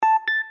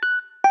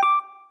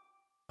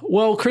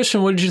Well,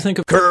 Christian, what did you think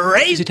of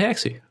Crazy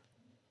Taxi?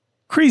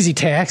 Crazy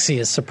Taxi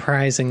is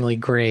surprisingly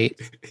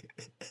great,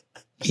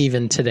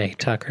 even today,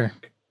 Tucker.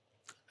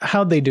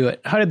 How'd they do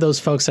it? How did those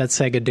folks at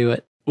Sega do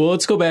it? Well,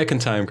 let's go back in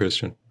time,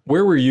 Christian.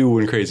 Where were you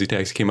when Crazy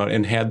Taxi came out,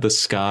 and had the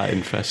ska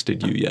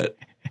infested you yet?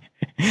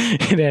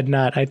 It had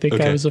not. I think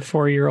I was a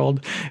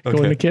 4-year-old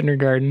going to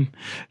kindergarten,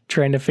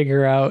 trying to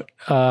figure out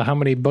how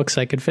many books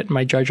I could fit in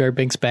my Jar Jar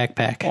Binks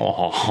backpack.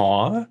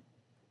 Aww.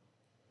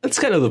 That's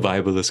kind of the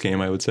vibe of this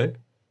game, I would say.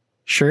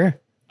 Sure.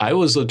 I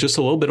was just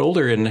a little bit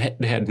older and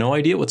had no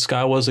idea what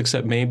ska was,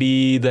 except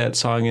maybe that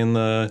song in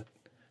the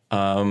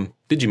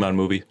Digimon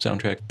movie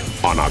soundtrack.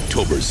 On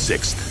October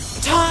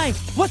 6th, Ty,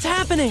 what's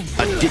happening?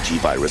 a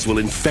digivirus will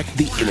infect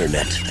the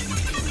internet.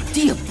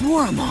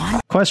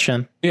 Diaboramon?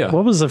 Question. Yeah.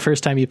 What was the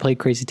first time you played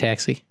Crazy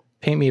Taxi?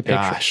 Paint me a picture.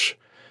 Gosh.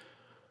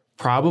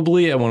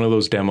 Probably at one of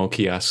those demo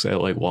kiosks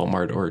at like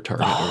Walmart or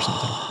Target or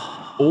something.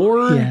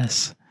 Or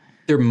Yes.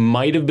 there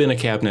might have been a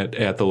cabinet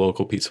at the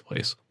local pizza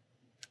place.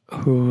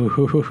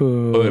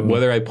 Ooh. But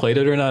whether I played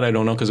it or not, I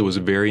don't know, because it was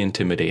very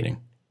intimidating.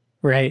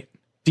 Right.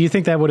 Do you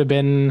think that would have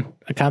been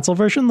a console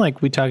version?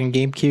 Like, we talking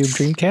GameCube,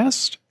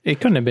 Dreamcast? It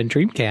couldn't have been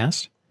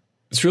Dreamcast.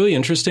 It's really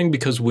interesting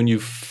because when you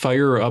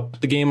fire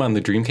up the game on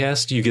the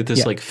Dreamcast, you get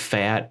this like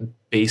fat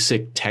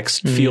basic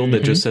text field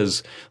that just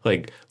says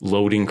like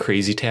loading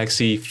Crazy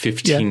Taxi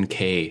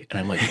 15K. And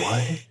I'm like,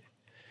 what?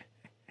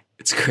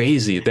 It's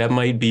crazy. That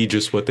might be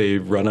just what they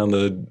run on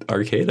the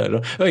arcade. I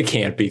don't know. It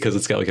can't be, because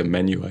it's got like a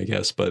menu, I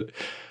guess. But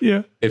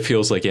it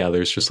feels like,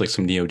 there's just like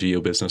some Neo Geo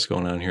business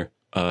going on here.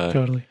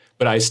 Totally.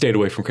 But I stayed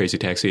away from Crazy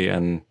Taxi,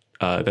 and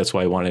that's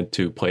why I wanted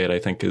to play it, I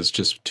think, is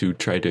just to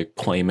try to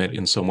claim it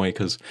in some way,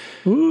 because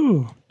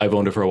I've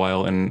owned it for a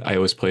while, and I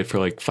always played for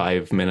like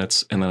 5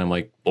 minutes, and then I'm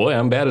like, boy,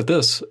 I'm bad at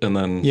this. And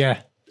then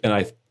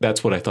and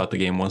that's what I thought the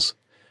game was.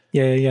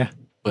 Yeah.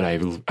 But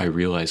I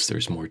realized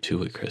there's more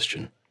to it,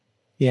 Christian.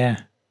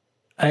 Yeah.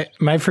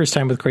 My first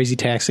time with Crazy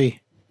Taxi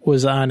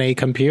was on a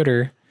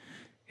computer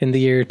in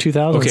the year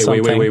 2000. Okay,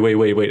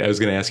 wait. I was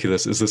going to ask you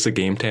this. Is this a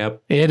game tab?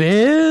 It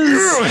is.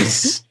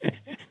 Yes!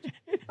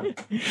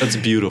 That's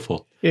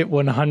beautiful. It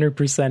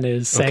 100%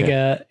 is.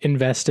 Sega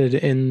invested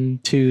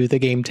into the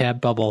game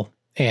tab bubble,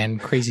 and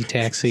Crazy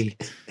Taxi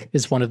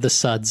is one of the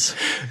suds.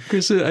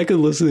 Chris, I could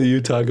listen to you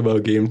talk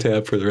about game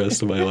tab for the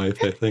rest of my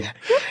life, I think.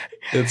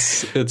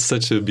 It's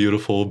such a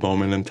beautiful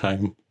moment in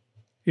time.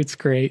 It's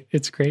great.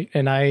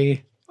 And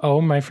I owe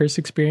my first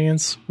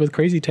experience with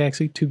Crazy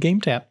Taxi to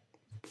GameTap.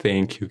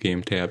 Thank you,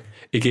 GameTap.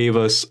 It gave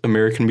us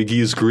American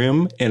McGee's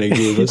Grimm, and it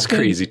gave us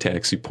Crazy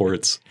Taxi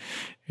ports.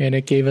 And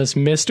it gave us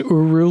Mist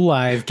Uru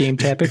Live,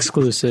 GameTap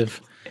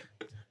exclusive.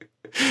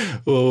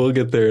 Well, we'll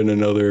get there in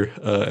another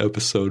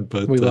episode,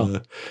 but we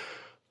will.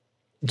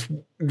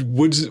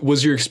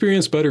 Was your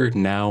experience better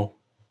now?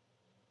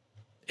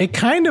 It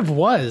kind of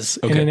was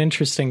in an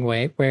interesting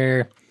way,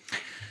 where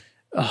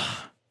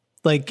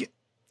like,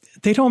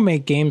 they don't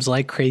make games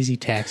like Crazy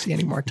Taxi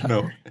anymore, Tucker.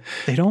 No.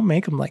 They don't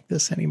make them like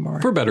this anymore.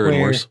 For better and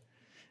worse.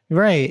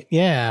 Right,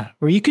 yeah.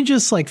 Where you can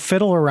just like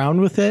fiddle around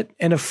with it,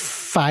 and a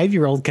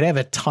 5-year-old could have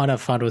a ton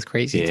of fun with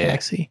Crazy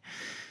Taxi.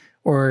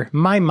 Or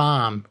my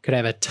mom could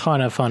have a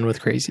ton of fun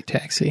with Crazy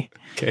Taxi.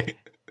 Okay.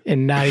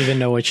 And not even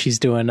know what she's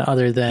doing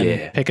other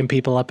than picking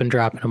people up and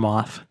dropping them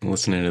off.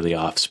 Listening to The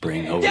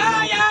Offspring over and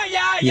over.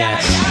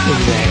 Yes,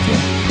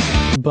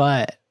 exactly.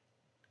 But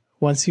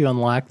once you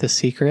unlock the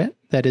secret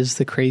that is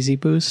the crazy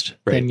boost,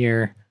 then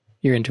you're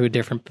into a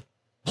different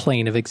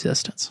plane of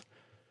existence.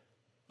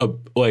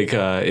 Like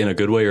in a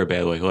good way or a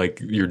bad way?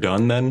 Like you're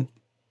done then?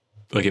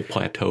 Like it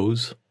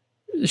plateaus?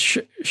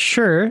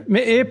 Sure.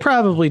 It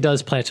probably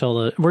does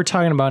plateau. We're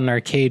talking about an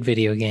arcade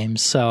video game,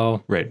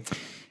 so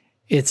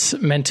it's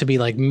meant to be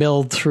like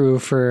milled through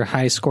for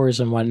high scores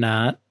and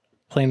whatnot,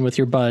 playing with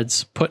your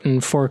buds, putting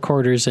 4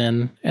 quarters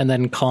in, and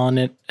then calling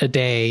it a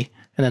day,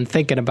 and then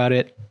thinking about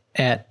it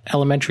at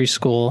elementary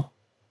school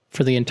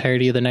for the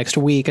entirety of the next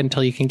week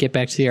until you can get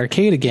back to the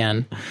arcade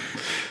again.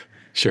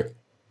 Sure.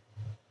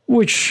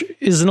 Which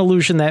is an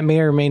illusion that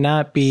may or may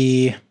not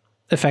be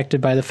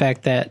affected by the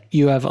fact that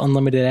you have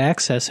unlimited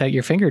access at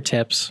your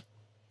fingertips.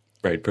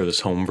 Right, for this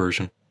home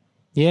version.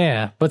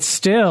 Yeah, but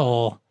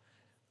still,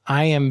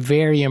 I am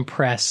very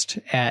impressed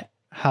at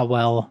how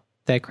well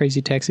that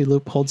Crazy Taxi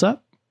loop holds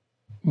up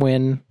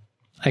when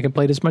I can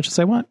play it as much as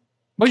I want.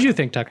 What do you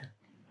think, Tucker?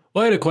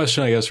 Well, I had a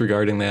question, I guess,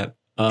 regarding that.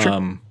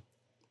 Sure.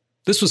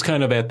 This was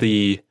kind of at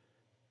the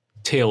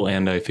tail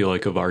end, I feel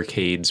like, of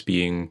arcades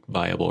being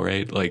viable,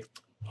 right? Like,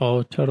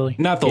 oh, totally.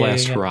 Not the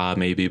last hurrah,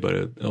 maybe,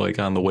 but like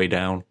on the way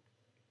down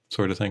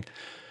sort of thing.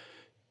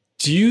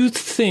 Do you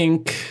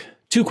think,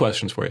 2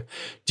 questions for you.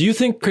 Do you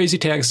think Crazy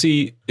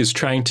Taxi is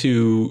trying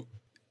to,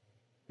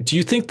 do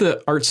you think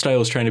the art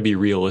style is trying to be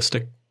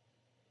realistic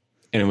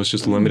and it was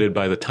just limited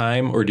by the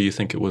time? Or do you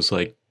think it was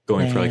like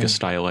going for like a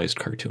stylized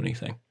cartoony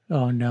thing?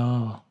 Oh,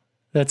 no.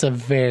 That's a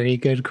very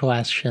good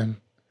question.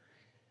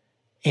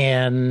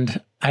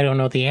 And I don't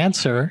know the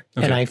answer.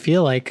 Okay. And I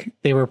feel like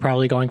they were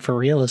probably going for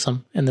realism,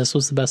 and this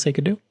was the best they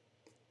could do.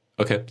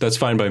 Okay, that's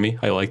fine by me.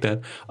 I like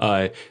that.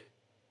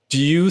 Do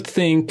you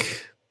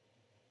think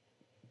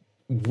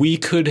we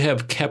could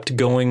have kept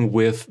going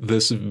with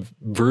this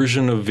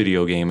version of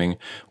video gaming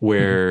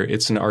where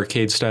it's an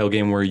arcade style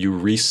game where you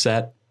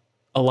reset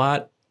a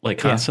lot, like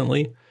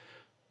constantly,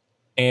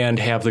 and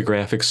have the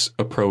graphics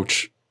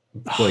approach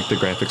like the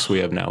graphics we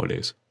have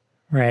nowadays.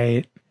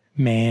 Right.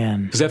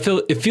 Man. Because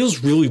it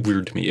feels really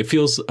weird to me. It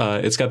feels,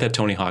 it's got that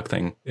Tony Hawk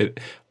thing.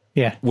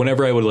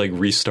 Whenever I would like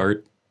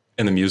restart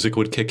and the music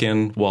would kick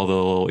in while the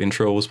little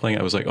intro was playing,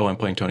 I was like, oh, I'm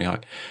playing Tony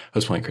Hawk. I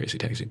was playing Crazy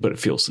Taxi, but it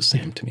feels the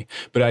same to me.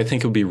 But I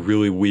think it would be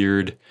really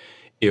weird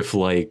if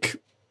like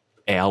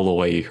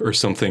Alloy or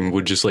something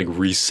would just like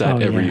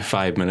reset every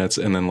 5 minutes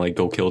and then like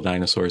go kill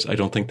dinosaurs. I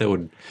don't think that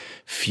would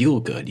feel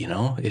good, you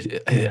know?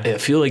 I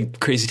feel like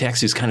Crazy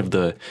Taxi is kind of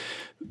the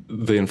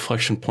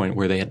inflection point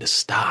where they had to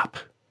stop.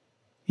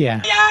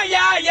 Yeah.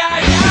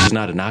 Which is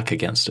not a knock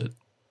against it.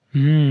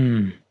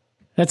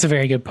 That's a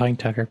very good point,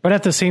 Tucker. But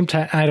at the same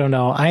time, I don't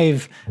know.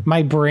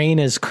 My brain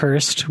is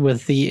cursed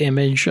with the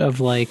image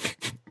of like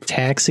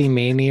Taxi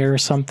Mania or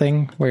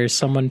something, where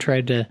someone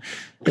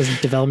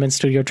this development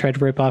studio tried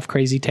to rip off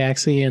Crazy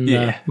Taxi in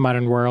the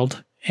modern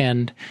world.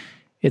 And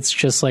it's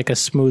just like a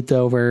smoothed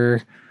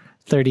over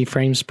 30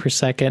 frames per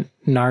second,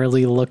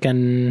 gnarly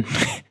looking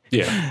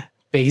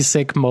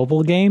basic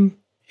mobile game.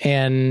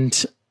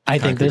 And I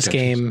think this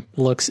game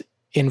looks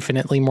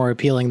infinitely more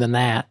appealing than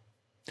that.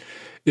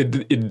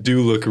 It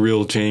do look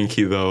real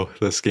janky though,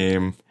 this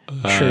game.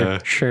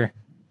 Sure.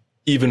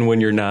 Even when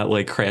you're not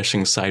like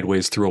crashing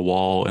sideways through a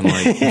wall and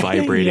like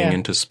vibrating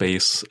into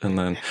space, but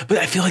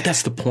I feel like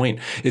that's the point.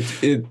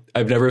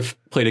 I've never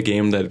played a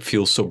game that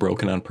feels so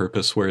broken on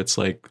purpose, where it's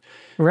like,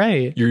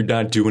 you're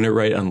not doing it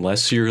right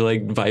unless you're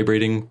like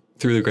vibrating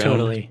through the ground.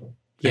 Totally.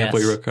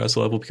 Halfway across the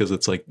level, because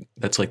it's like,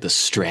 that's like the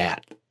strat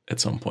at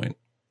some point.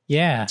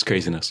 Yeah. It's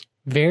craziness.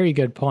 Very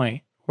good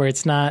point. Where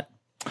it's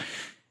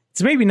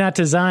maybe not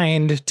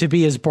designed to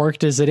be as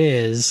borked as it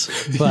is,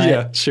 but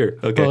yeah, sure.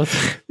 Okay.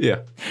 Both,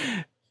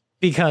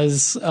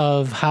 because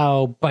of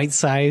how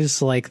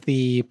bite-sized like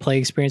the play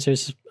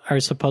experiences are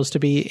supposed to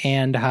be,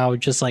 and how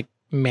just like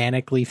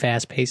manically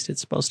fast-paced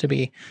it's supposed to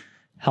be,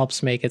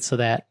 helps make it so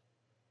that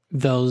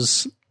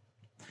those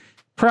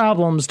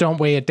problems don't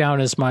weigh it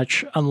down as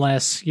much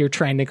unless you're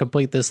trying to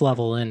complete this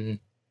level in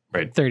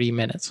 30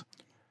 minutes.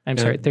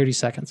 30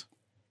 seconds.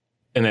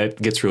 And that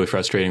gets really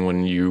frustrating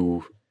when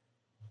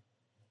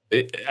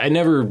I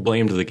never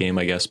blamed the game,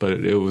 I guess, but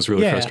it was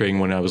really frustrating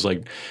when I was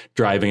like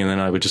driving and then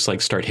I would just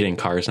like start hitting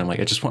cars and I'm like,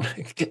 I just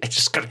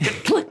gotta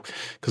get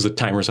because the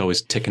timer's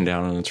always ticking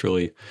down, and it's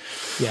really,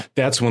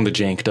 that's when the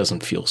jank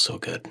doesn't feel so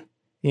good.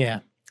 Yeah.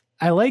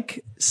 I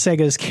like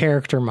Sega's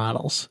character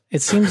models.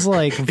 It seems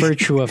like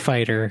Virtua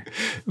Fighter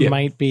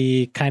might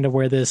be kind of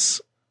where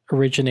this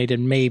originated,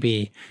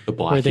 maybe,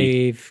 where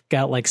they've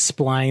got like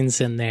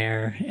splines in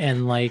there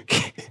and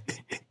like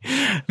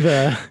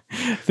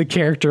the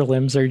character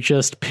limbs are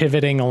just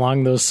pivoting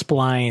along those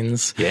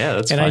splines. Yeah,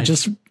 that's fine. I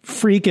just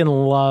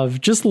freaking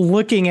love just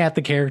looking at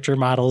the character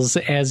models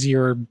as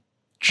you're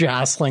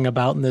jostling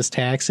about in this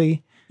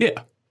taxi.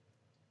 Yeah.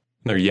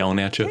 They're yelling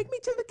at you. Take me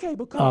to the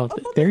cable car.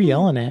 Oh, they're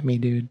yelling at me,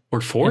 dude.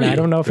 Or for you. I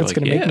don't know if it's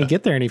going to make me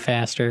get there any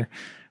faster,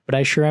 but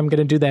I sure am going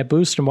to do that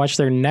boost and watch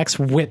their necks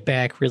whip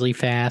back really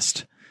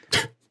fast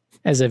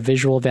as a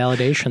visual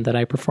validation that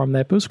I performed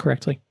that boost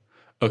correctly.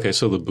 Okay,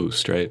 so the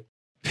boost, right?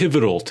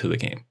 Pivotal to the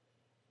game.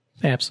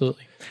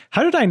 Absolutely.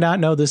 How did I not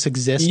know this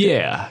existed?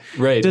 Yeah,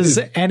 right. Does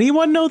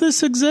anyone know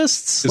this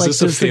exists? Is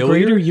this a failure?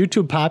 The greater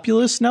YouTube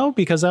populace know?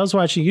 Because I was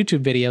watching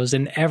YouTube videos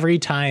and every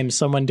time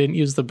someone didn't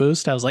use the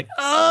boost, I was like,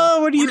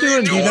 oh, what are you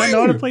doing? Do you not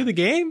know how to play the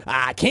game?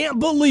 I can't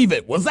believe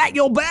it. Was that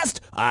your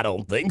best? I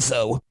don't think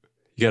so.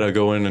 You got to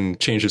go in and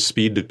change the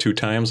speed to 2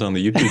 times on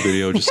the YouTube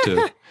video just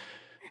to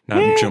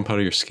not jump out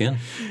of your skin.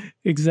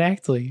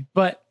 Exactly.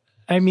 But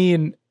I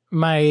mean,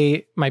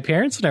 my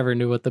parents never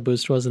knew what the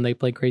boost was and they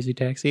played Crazy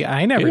Taxi.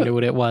 I never knew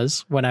what it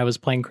was when I was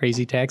playing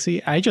Crazy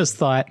Taxi. I just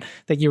thought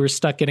that you were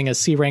stuck getting a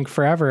C rank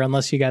forever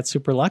unless you got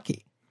super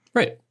lucky.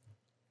 Right.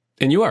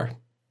 And you are.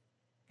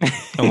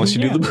 Unless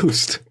you do the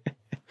boost.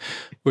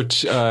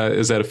 Which,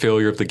 is that a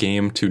failure of the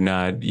game to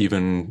not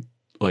even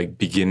like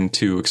begin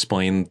to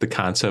explain the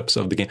concepts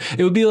of the game?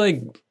 It would be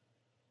like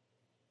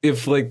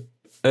if like,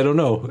 I don't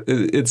know.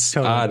 It's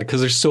odd because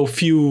there's so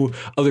few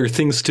other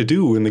things to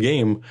do in the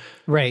game.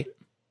 Right.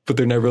 But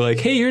they're never like,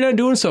 hey, you're not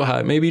doing so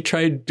hot. Maybe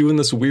try doing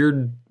this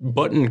weird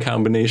button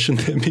combination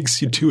that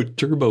makes you do a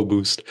turbo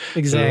boost.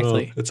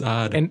 Exactly. It's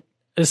odd. And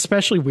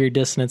especially weird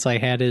dissonance I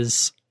had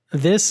is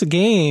this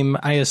game,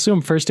 I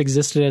assume, first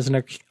existed as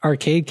an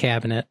arcade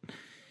cabinet.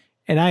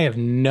 And I have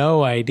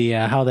no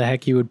idea how the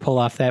heck you would pull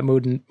off that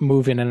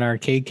move in an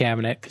arcade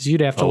cabinet, because you'd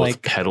have to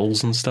like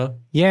pedals and stuff.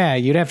 Yeah,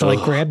 you'd have to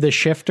like grab the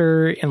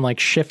shifter and like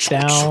shift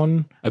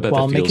down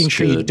while making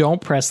sure you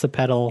don't press the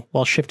pedal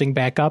while shifting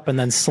back up and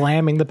then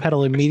slamming the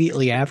pedal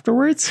immediately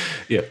afterwards.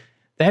 Yeah.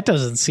 That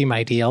doesn't seem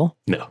ideal.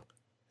 No.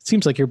 It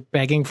seems like you're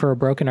begging for a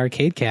broken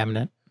arcade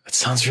cabinet. That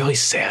sounds really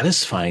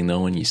satisfying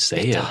though when you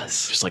say it.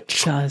 Does. Just like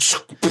It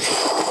does.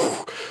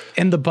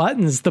 And the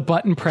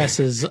button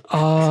presses.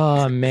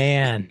 Oh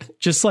man.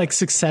 Just like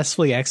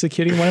successfully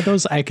executing one of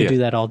those, I could do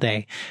that all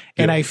day.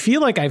 And I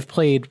feel like I've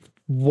played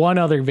one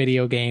other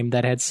video game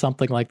that had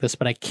something like this,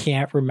 but I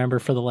can't remember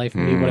for the life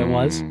of me what it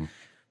was.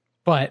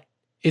 But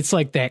it's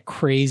like that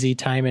crazy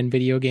time in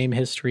video game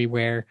history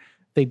where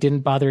they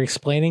didn't bother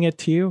explaining it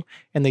to you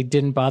and they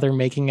didn't bother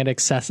making it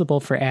accessible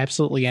for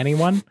absolutely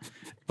anyone,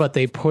 but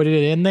they put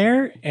it in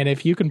there. And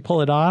if you can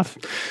pull it off,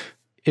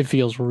 it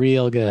feels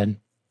real good.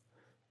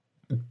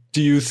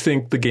 Do you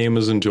think the game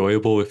is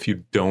enjoyable if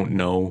you don't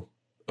know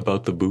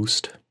about the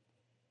boost?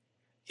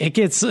 It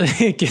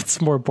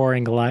gets more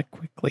boring a lot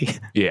quickly.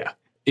 Yeah.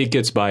 It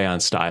gets by on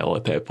style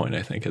at that point.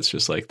 I think it's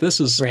just like, this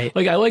is right.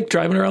 Like, I like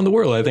driving around the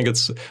world. I think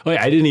it's like,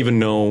 I didn't even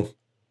know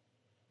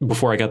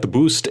before I got the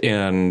boost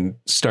and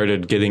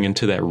started getting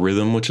into that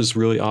rhythm, which is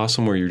really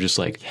awesome, where you're just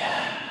like,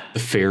 the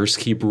fares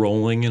keep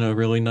rolling in a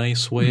really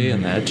nice way.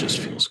 And that just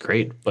feels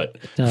great. But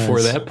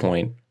before that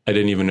point, I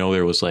didn't even know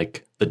there was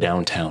like the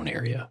downtown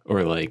area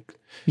or like,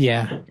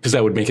 because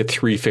I would make it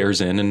 3 fares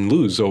in and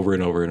lose over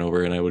and over and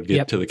over. And I would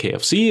get to the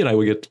KFC and I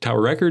would get to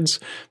Tower Records,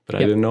 but I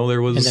didn't know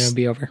there was and then it would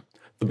be over.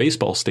 The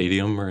baseball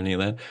stadium or any of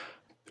that.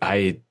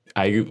 I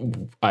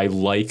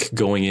like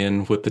going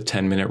in with the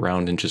 10-minute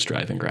round and just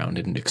driving around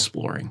and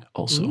exploring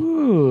also.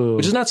 Ooh.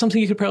 Which is not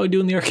something you could probably do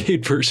in the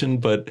arcade version,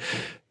 but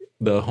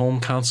the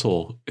home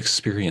console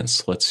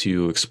experience lets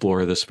you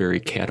explore this very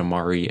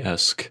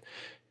Katamari-esque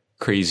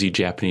crazy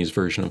Japanese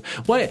version of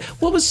what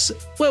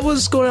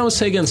was going on with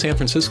Sega in San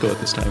Francisco at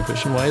this time,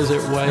 Christian? Why is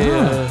it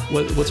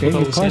what's with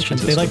all the San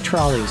Francisco? They like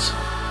trolleys.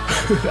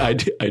 I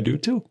do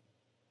too.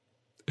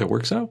 It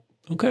works out.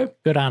 Okay.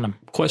 Good on them.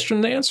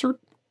 Question answered.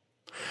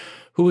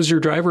 Who was your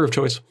driver of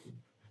choice?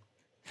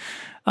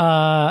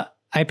 I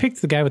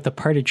picked the guy with the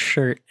parted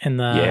shirt and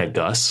the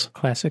Gus.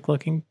 Classic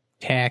looking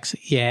tax.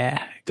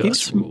 Yeah.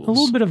 Gus Gives a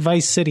little bit of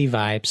Vice City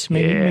vibes.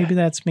 Maybe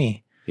that's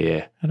me.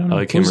 Yeah. I don't know. I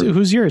like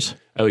who's yours?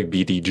 I like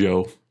BD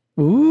Joe.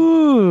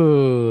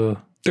 Ooh.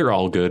 They're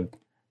all good.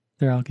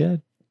 They're all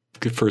good.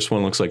 The first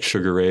one looks like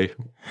Sugar Ray.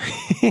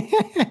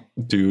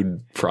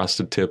 Dude,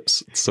 frosted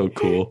tips. It's so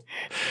cool.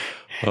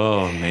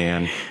 Oh,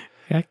 man.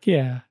 Heck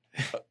yeah.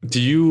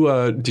 Did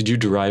you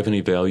derive any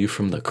value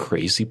from the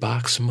Crazy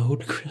Box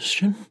mode,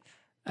 Christian?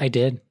 I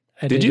did.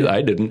 Did you?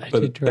 I didn't,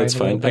 but that's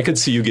fine. I could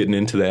see you getting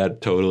into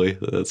that totally.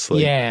 That's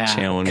like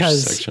challenge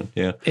section.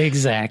 Yeah,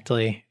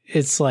 exactly.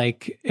 It's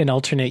like an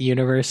alternate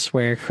universe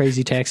where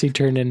Crazy Taxi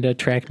turned into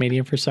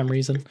Trackmania for some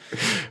reason.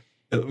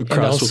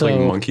 Cross with like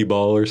Monkey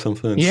Ball or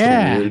something. It's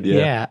so weird.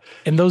 Yeah.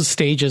 And those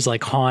stages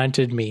like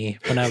haunted me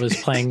when I was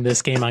playing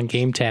this game on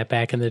GameTap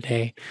back in the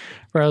day,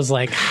 where I was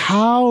like,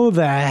 how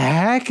the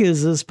heck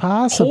is this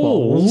possible?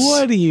 Holes.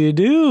 What do you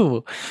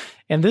do?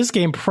 And this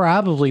game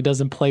probably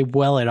doesn't play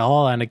well at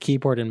all on a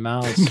keyboard and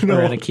mouse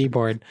or on a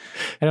keyboard.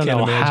 I don't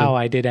know how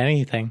I did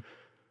anything.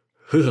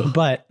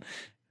 But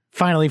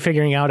finally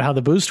figuring out how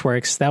the boost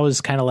works, that was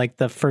kind of like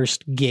the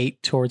first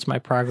gate towards my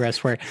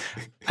progress, where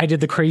I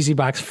did the Crazy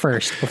Box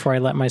first before I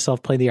let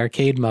myself play the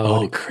arcade mode.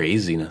 Oh,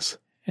 craziness.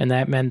 And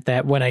that meant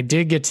that when I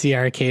did get to the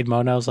arcade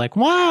mode, I was like,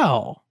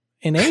 wow,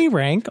 an A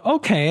rank.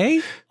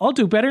 Okay, I'll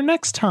do better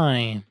next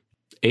time.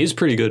 A's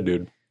pretty good,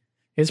 dude.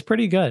 It's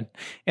pretty good.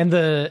 And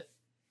the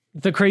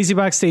Crazy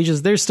Box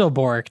stages, they're still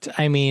borked.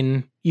 I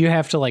mean, you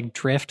have to like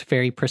drift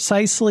very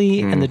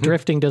precisely, and the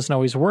drifting doesn't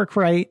always work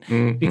right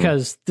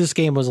because this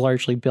game was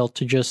largely built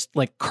to just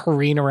like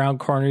careen around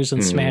corners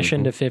and smash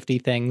into 50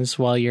 things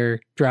while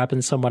you're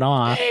dropping someone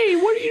off. Hey,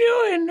 what are you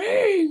doing?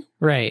 Hey.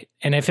 Right.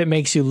 And if it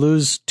makes you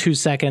lose 2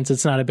 seconds,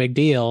 it's not a big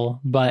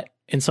deal. But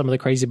in some of the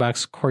Crazy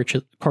Box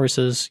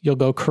courses, you'll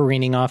go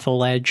careening off a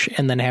ledge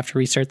and then have to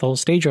restart the whole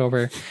stage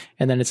over.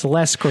 And then it's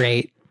less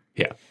great.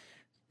 Yeah.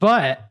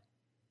 But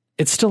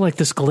it's still like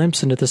this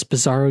glimpse into this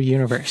bizarro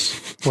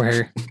universe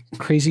where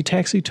Crazy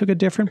Taxi took a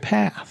different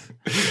path.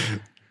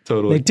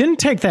 Totally. They didn't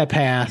take that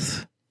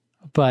path,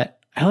 but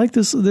I like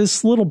this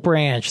little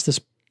branch, this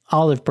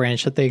olive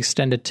branch that they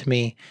extended to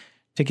me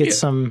to get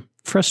some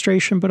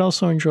frustration, but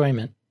also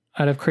enjoyment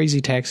out of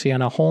Crazy Taxi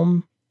on a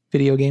home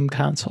video game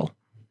console.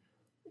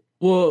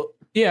 Well,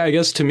 yeah, I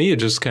guess to me, it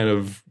just kind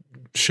of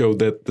showed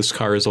that this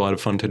car is a lot of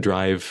fun to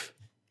drive,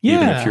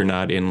 even if you're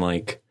not in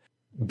like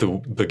the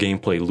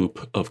gameplay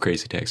loop of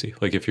Crazy Taxi.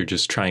 Like if you're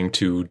just trying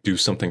to do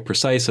something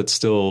precise, it's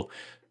still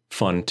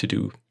fun to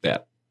do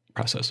that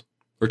process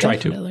or try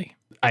to.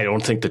 I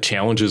don't think the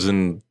challenges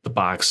in the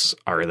box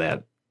are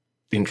that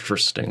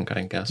interesting,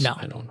 I guess. No.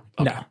 I don't know.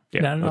 Okay.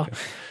 No, not at all.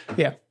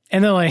 Yeah.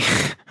 And then like,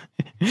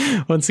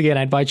 once again,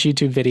 I'd watch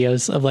YouTube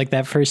videos of like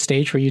that first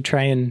stage where you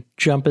try and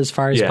jump as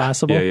far as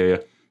possible. Yeah.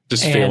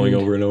 Just failing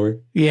over and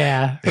over.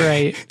 Yeah,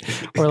 right.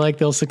 Or like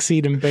they'll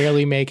succeed and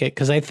barely make it.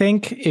 Because I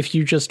think if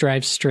you just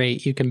drive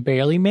straight, you can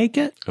barely make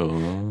it.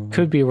 Oh.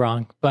 Could be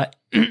wrong. But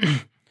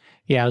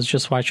yeah, I was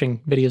just watching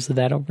videos of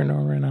that over and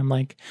over. And I'm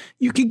like,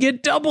 you can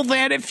get double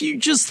that if you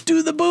just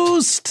do the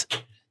boost.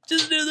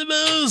 Just do the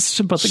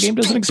boost. But the game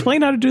doesn't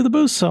explain how to do the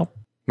boost. So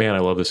Man, I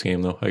love this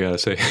game, though, I gotta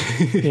say.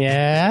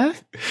 Yeah?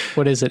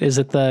 What is it? Is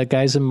it the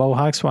guys in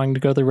mohawks wanting to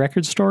go to the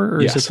record store,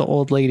 or is it the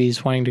old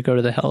ladies wanting to go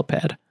to the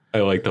helipad? I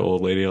like the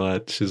old lady a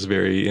lot. She's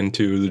very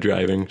into the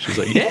driving. She's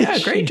like, yeah,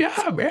 great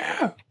job,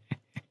 yeah.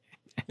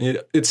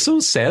 It's so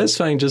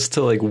satisfying just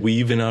to like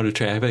weave in out of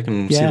traffic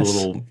and see the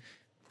little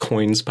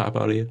coins pop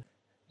out of you.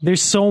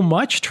 There's so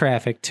much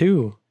traffic,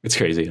 too. It's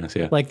crazy,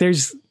 yeah. Like,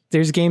 there's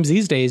games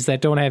these days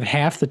that don't have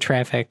half the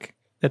traffic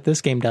that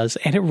this game does,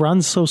 and it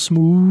runs so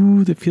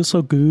smooth. It feels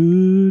so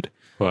good.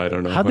 Well, I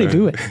don't know. How'd they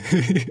do it?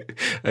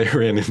 I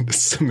ran into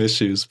some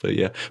issues, but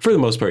yeah, for the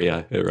most part,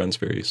 yeah, it runs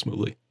very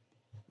smoothly.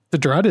 The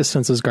draw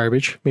distance is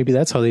garbage. Maybe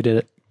that's how they did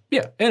it.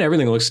 Yeah, and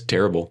everything looks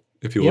terrible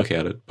if you look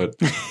at it, but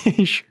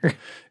sure.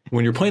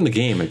 When you're playing the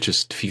game, it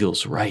just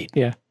feels right.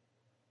 Yeah.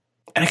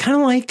 And I kind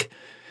of like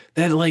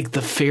that, like,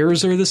 the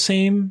fares are the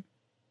same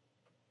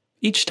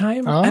each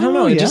time. I don't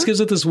know. It just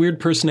gives it this weird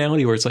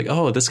personality where it's like,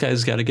 oh, this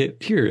guy's got to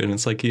get here. And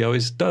it's like he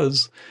always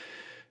does.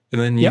 And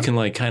then you can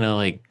like kind of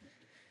like,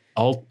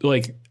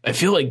 I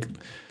feel like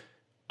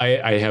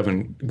I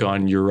haven't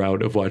gone your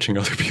route of watching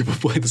other people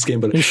play this game,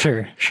 but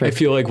sure. I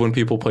feel like when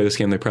people play this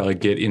game, they probably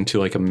get into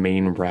like a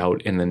main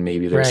route. And then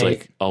maybe there's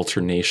like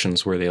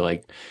alternations where they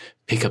like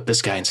pick up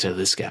this guy instead of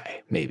this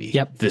guy, maybe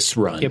this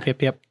run.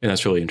 Yep. And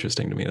that's really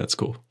interesting to me. That's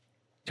cool.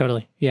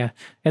 Totally. Yeah.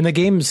 And the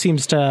game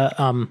seems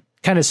to,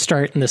 kind of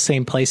start in the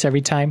same place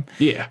every time.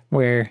 Yeah.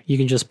 Where you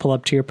can just pull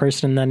up to your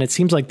person. And then it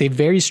seems like they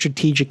very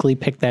strategically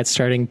pick that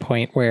starting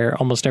point where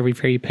almost every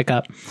fare you pick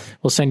up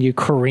will send you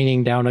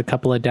careening down a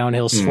couple of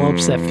downhill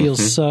slopes. That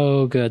feels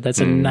so good. That's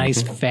a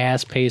nice,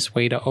 fast-paced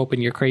way to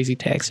open your Crazy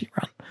Taxi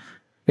run.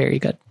 Very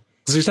good.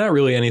 There's not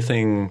really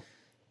anything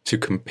to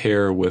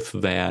compare with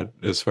that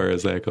as far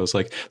as that goes.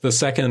 Like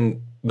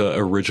the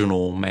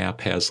original map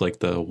has like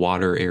the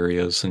water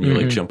areas and you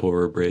like jump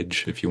over a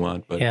bridge if you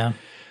want. But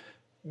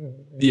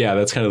yeah,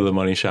 that's kind of the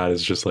money shot,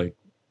 is just like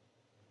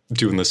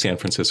doing the San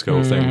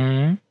Francisco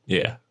thing.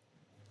 Yeah.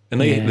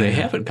 And they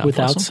have it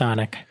without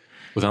Sonic.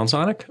 Without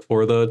Sonic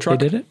or the truck?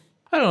 They did it?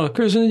 I don't know.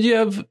 Kristen,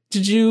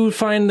 did you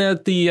find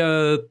that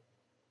the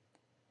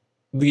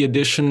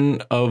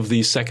addition of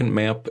the second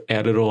map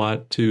added a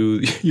lot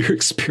to your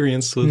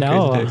experience with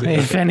No, Crazy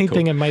Taxi? if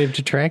anything, it might have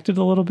detracted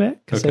a little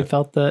bit because I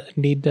felt the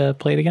need to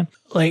play it again.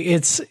 Like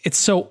it's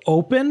so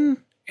open,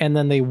 and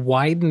then they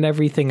widen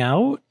everything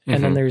out,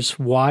 and then there's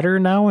water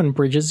now and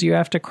bridges you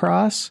have to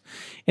cross,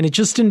 and it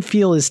just didn't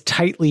feel as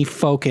tightly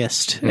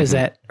focused as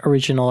that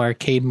original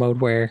arcade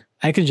mode where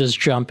I could just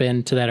jump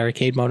into that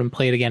arcade mode and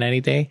play it again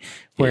any day,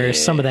 where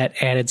some of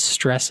that added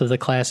stress of the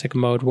classic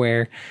mode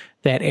where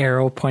that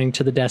arrow pointing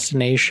to the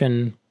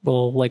destination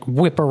will like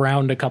whip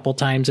around a couple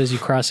times as you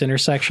cross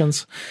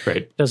intersections.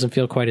 Right. Doesn't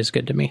feel quite as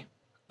good to me.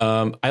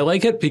 I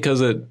like it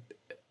because it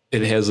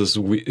has this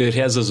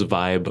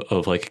vibe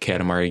of like a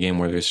Katamari game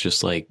where there's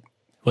just like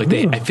I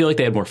feel like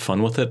they had more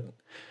fun with it.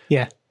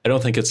 Yeah. I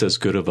don't think it's as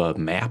good of a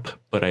map,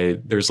 but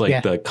there's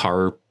like the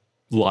car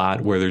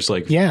lot where there's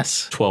like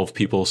 12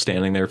 people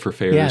standing there for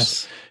fares.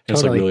 Yes, and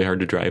it's like really hard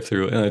to drive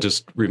through. And it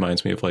just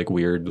reminds me of like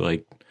weird,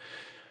 like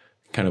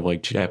kind of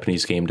like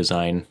Japanese game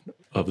design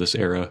of this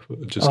era.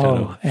 Just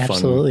kind of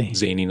fun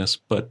zaniness.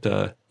 But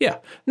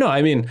no,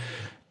 I mean,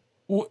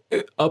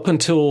 up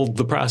until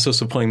the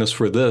process of playing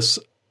this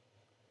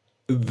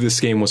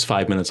game was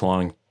 5 minutes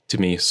long to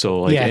me.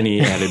 So like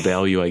any added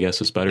value, I guess,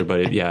 is better.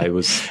 But it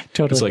was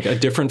it's like a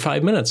different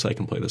 5 minutes I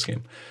can play this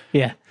game.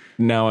 Yeah.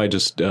 Now I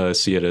just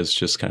see it as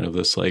just kind of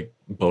this like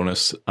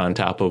bonus on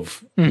top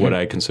of what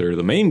I consider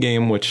the main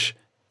game, which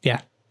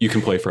you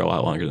can play for a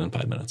lot longer than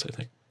 5 minutes, I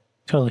think.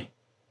 Totally.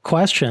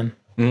 Question.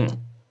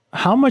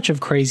 How much of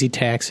Crazy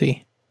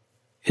Taxi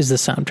is the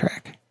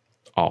soundtrack?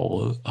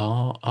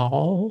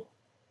 All.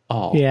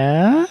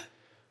 Yeah?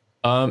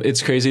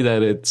 It's crazy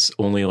that it's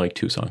only like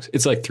 2 songs.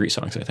 It's like 3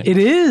 songs, I think. It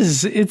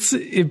is.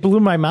 It blew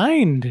my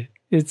mind.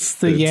 It's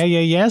the Yeah Yeah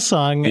Yeah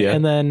song,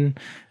 and then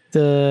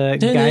the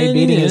guy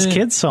beating his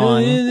kid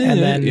song, and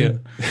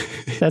then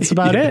that's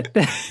about it.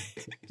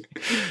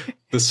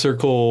 The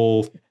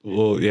circle,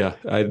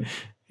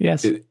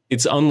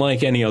 it's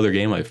unlike any other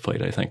game I've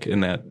played, I think, in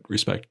that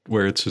respect,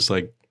 where it's just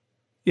like,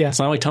 it's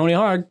not like Tony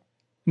Hawk.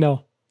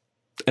 No.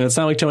 And it's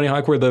not like Tony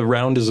Hawk where the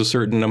round is a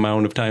certain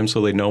amount of time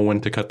so they know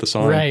when to cut the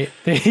song. Right.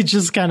 They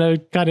just kind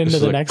of got into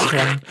the next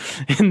one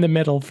in the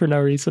middle for no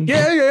reason.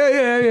 Yeah.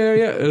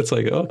 It's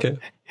like, okay.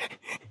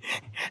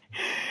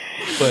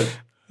 But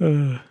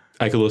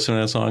I could listen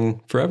to that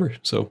song forever,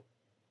 so.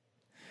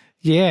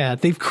 Yeah,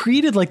 they've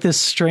created like this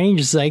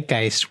strange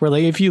zeitgeist where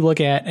like if you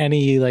look at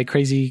any like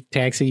Crazy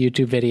Taxi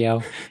YouTube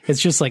video, it's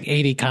just like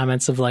 80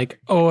 comments of like,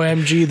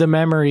 OMG the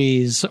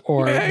memories,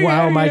 or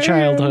wow my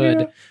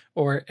childhood,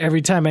 or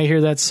every time I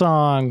hear that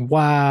song,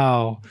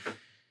 wow.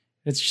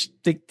 It's just,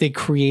 they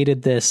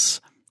created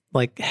this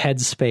like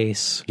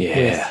headspace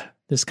with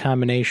this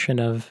combination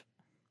of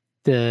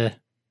the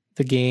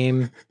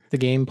game, the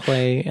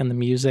gameplay, and the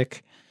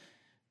music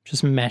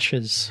just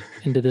meshes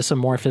into this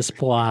amorphous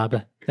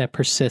blob that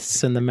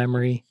persists in the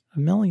memory of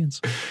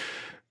millions.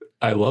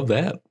 I love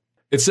that.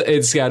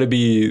 It's got to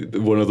be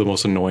one of the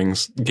most annoying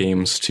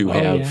games to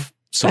have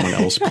someone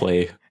else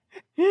play.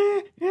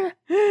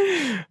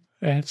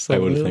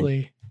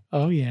 Absolutely.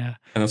 Oh yeah.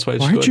 And that's why.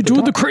 Why aren't you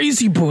doing the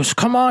crazy boost?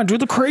 Come on, do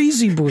the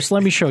crazy boost.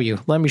 Let me show you.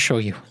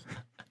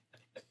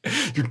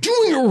 You're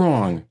doing it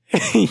wrong.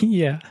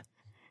 Yeah.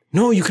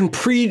 No, you can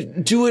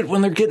do it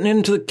when they're getting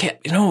into the cat.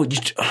 No,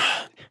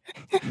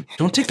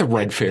 don't take the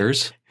red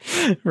fares.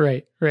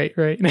 Right.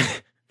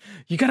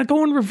 You got to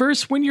go in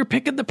reverse when you're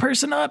picking the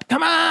person up.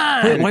 Come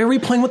on. Wait, why are we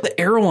playing with the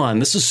arrow on?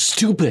 This is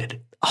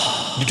stupid.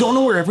 You don't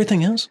know where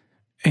everything is?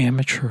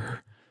 Amateur.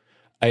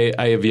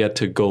 I have yet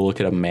to go look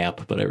at a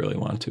map, but I really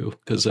want to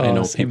because I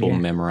know people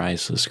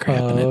memorize this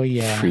crap and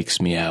it freaks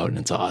me out and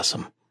it's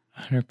awesome.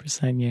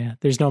 100%. Yeah.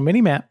 There's no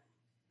mini map.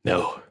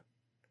 No.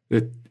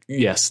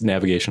 Yes,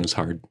 navigation is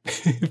hard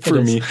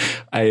for me.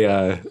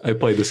 I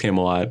played this game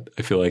a lot,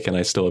 I feel like, and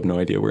I still have no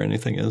idea where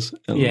anything is.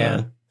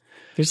 And,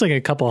 there's like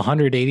a couple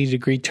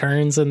 180-degree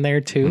turns in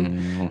there too.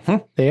 Mm-hmm.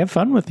 They have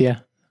fun with you.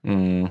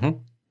 Mm-hmm.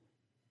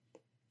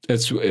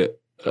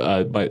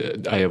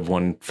 I have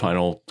one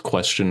final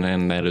question,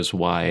 and that is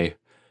why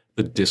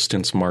the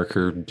distance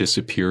marker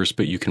disappears,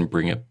 but you can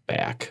bring it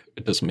back.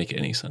 It doesn't make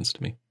any sense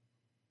to me.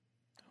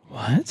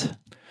 What?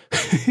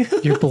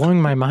 You're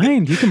blowing my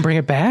mind. You can bring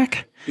it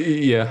back?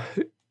 Yeah,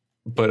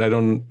 but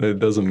it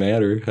doesn't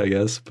matter, I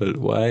guess. But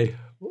why?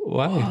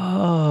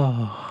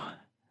 Oh.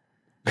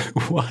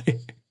 Why?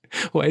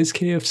 Why is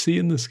KFC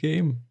in this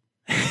game?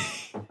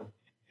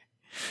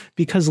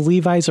 Because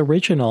Levi's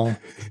Original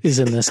is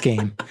in this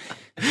game.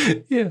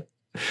 Yeah,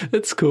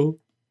 that's cool.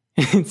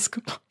 It's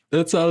cool.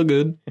 That's all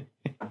good.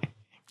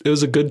 It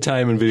was a good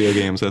time in video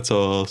games. That's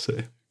all I'll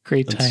say.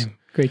 Great time.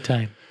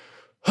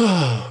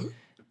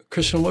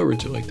 Christian, where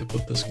would you like to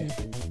put this game?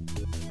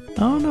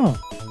 Oh, no.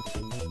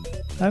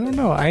 I don't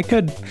know. I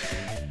could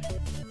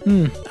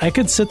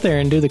sit there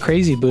and do the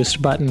crazy boost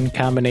button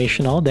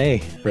combination all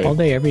day, all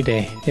day, every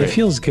day. It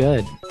feels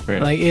good. Right.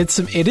 Like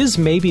it is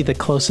maybe the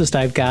closest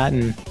I've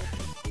gotten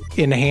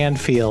in hand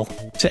feel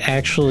to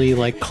actually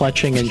like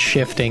clutching and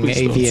shifting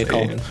a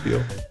vehicle. Hand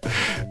feel.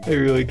 I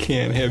really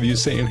can't have you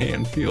saying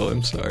hand feel.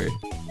 I'm sorry.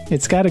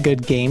 It's got a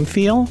good game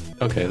feel.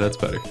 Okay, that's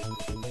better.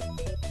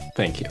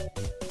 Thank you.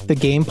 The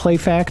gameplay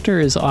factor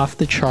is off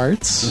the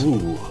charts.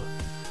 Ooh.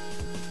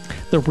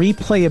 The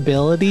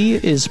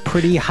replayability is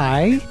pretty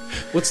high.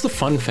 What's the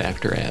fun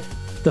factor at?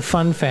 The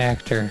fun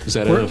factor. Is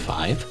that at a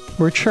 5?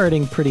 We're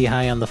charting pretty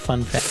high on the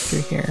fun factor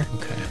here.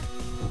 Okay.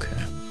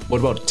 What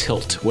about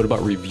tilt? What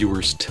about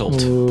reviewers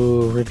tilt?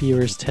 Ooh,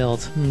 reviewers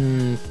tilt.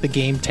 The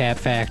game tap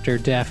factor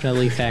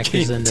definitely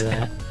factors into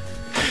that.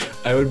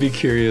 I would be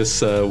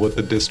curious what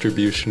the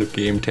distribution of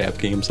game tap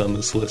games on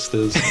this list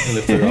is, and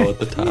if they're all at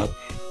the top.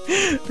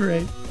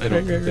 Right. I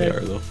don't think they are,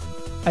 though.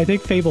 I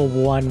think Fable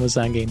 1 was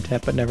on Game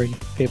Tap, but never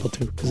Fable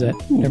 2. Was that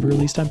never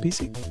released on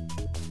PC?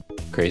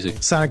 Crazy.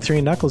 Sonic 3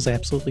 and Knuckles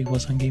absolutely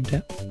was on Game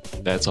Tap.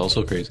 That's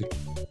also crazy.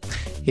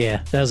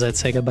 Yeah, that was that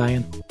Sega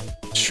buy-in.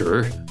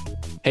 Sure.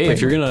 Hey,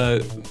 if you're going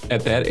to,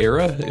 at that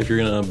era, if you're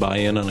going to buy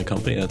in on a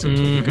company, that seems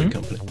like a good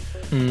company.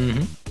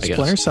 Mm-hmm.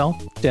 Splinter Cell,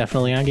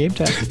 definitely on Game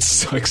Tap. It's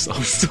so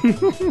exhausting.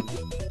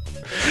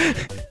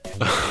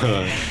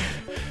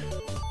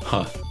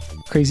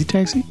 Crazy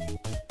Taxi?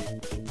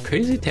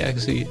 Crazy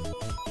Taxi.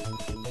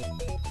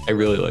 I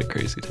really like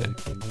Crazy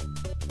Taxi.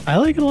 I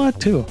like it a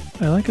lot too.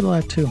 I'm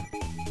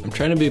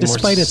trying to be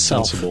Despite more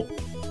itself. sensible.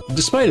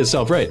 Despite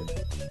itself, right.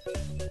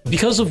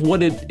 Because of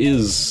what it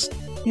is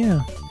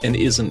and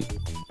isn't.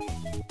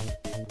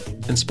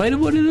 In spite of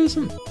what it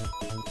isn't.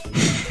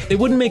 They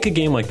wouldn't make a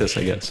game like this,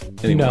 I guess,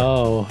 anymore.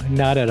 No,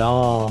 not at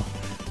all.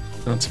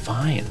 That's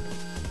fine.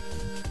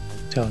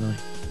 Totally.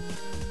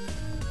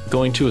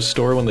 Going to a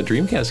store when the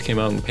Dreamcast came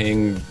out and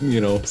paying,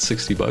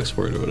 $60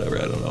 for it or whatever,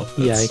 I don't know.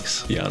 That's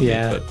Yikes. Beyond me,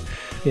 but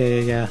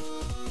Yeah.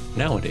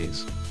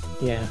 nowadays.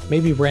 Yeah,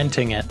 maybe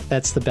renting it.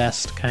 That's the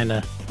best kind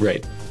of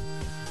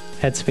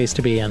headspace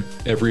to be in.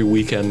 Every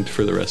weekend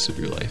for the rest of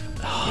your life.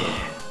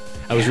 Yeah.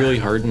 I was really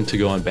hardened to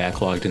go on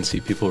Backlogged and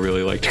see people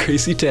really liked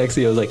Crazy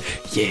Taxi. I was like,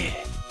 yeah.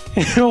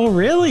 Oh,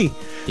 really?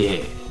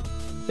 Yeah.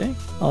 Okay.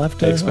 I'll have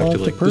to. I expected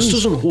this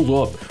doesn't hold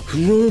up.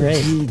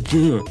 Right.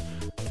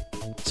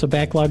 So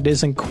Backlogged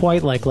isn't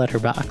quite like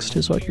Letterboxd,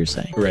 is what you're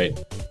saying. Right.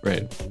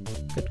 Good.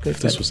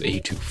 This was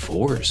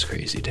A24's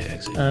Crazy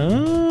Taxi.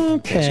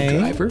 Okay. Taxi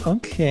driver.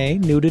 Okay.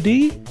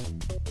 Nudity.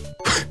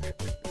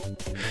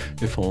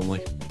 If only.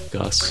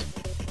 Gus.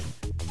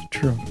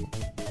 True.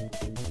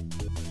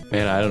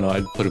 Man, I don't know.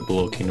 I'd put it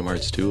below Kingdom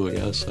Hearts 2, I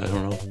guess. I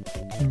don't know.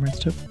 Kingdom Hearts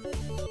 2.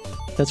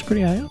 That's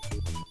pretty high up.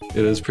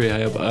 It is pretty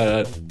high up.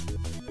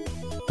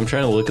 I'm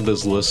trying to look at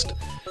this list,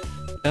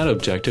 not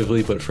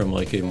objectively, but from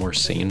like a more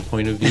sane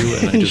point of view,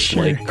 and I just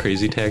like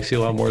Crazy Taxi a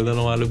lot more than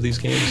a lot of these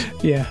games.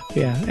 Yeah.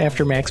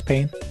 After Max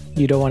Payne,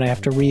 you don't want to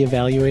have to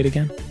reevaluate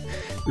again.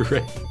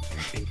 Right.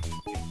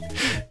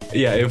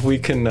 Yeah, if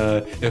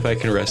I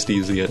can rest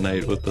easy at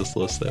night with this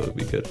list, that would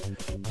be good.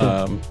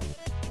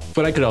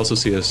 But I could also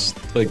see us,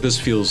 like, this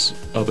feels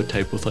of a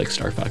type with, like,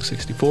 Star Fox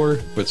 64, where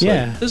it's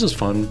like, this is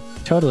fun.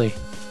 Totally.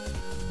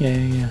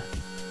 Yeah.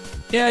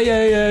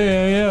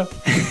 Yeah.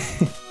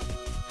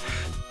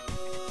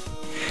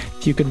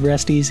 If you could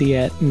rest easy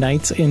at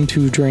Nights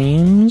into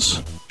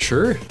Dreams.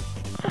 Sure.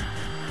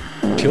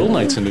 Kill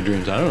Nights into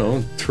Dreams. I don't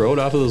know. Throw it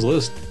off of this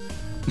list.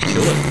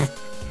 Kill it.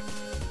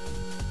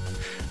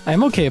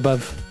 I'm okay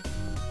above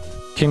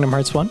Kingdom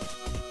Hearts 1.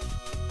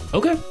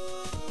 Okay.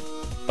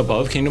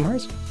 Above Kingdom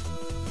Hearts?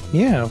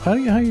 Yeah. How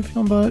you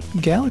feeling about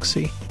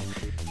Galaxy?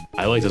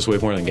 I like this way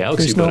more than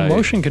Galaxy. There's no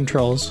motion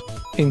controls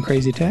in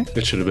Crazy Taxi.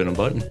 It should have been a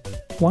button.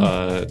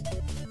 Why?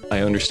 I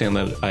understand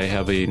that I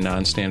have a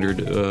non-standard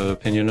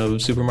opinion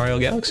of Super Mario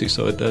Galaxy,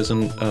 so it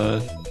doesn't.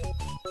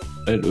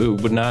 It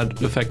would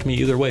not affect me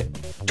either way.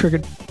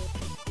 Triggered.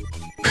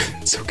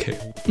 It's okay.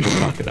 We'll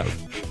talk it out.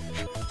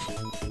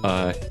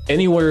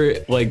 Anywhere,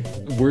 like,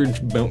 we're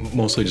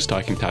mostly just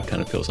talking top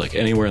 10, it feels like.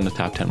 Anywhere in the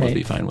top 10 would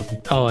be fine with me.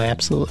 Oh,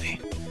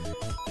 absolutely.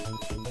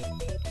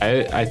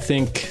 I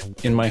think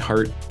in my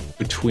heart,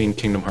 between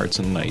Kingdom Hearts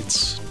and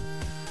Nights,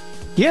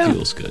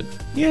 feels good.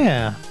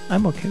 Yeah,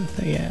 I'm okay with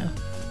that, yeah.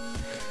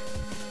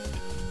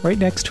 Right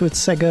next to its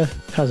Sega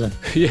cousin.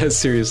 Yeah,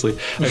 seriously.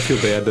 I feel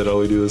bad that all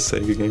we do is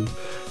Sega games.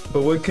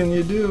 But what can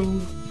you do?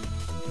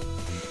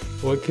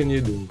 What can you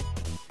do?